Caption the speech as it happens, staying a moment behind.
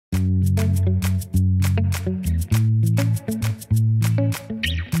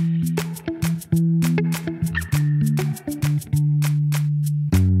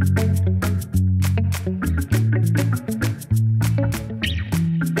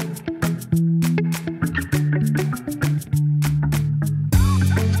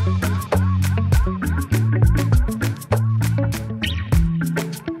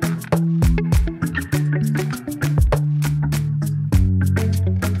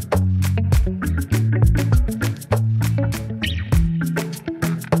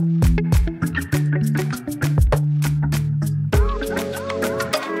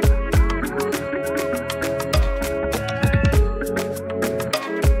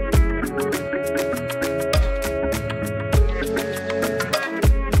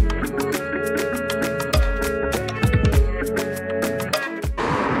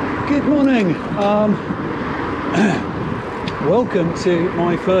Welcome to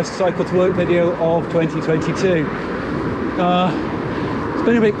my first cycle to work video of 2022. It's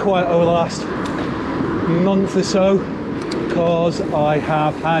been a bit quiet over the last month or so because I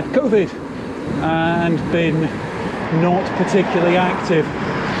have had COVID and been not particularly active.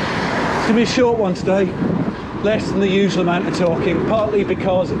 It's going to be a short one today, less than the usual amount of talking, partly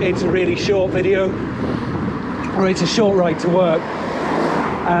because it's a really short video, or it's a short ride to work.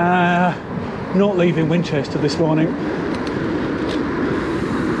 Not leaving Winchester this morning.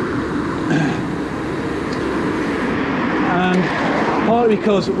 And partly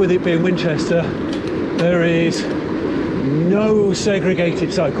because with it being Winchester, there is no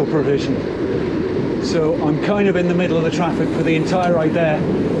segregated cycle provision. So I'm kind of in the middle of the traffic for the entire ride there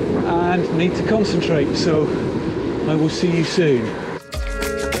and need to concentrate. So I will see you soon.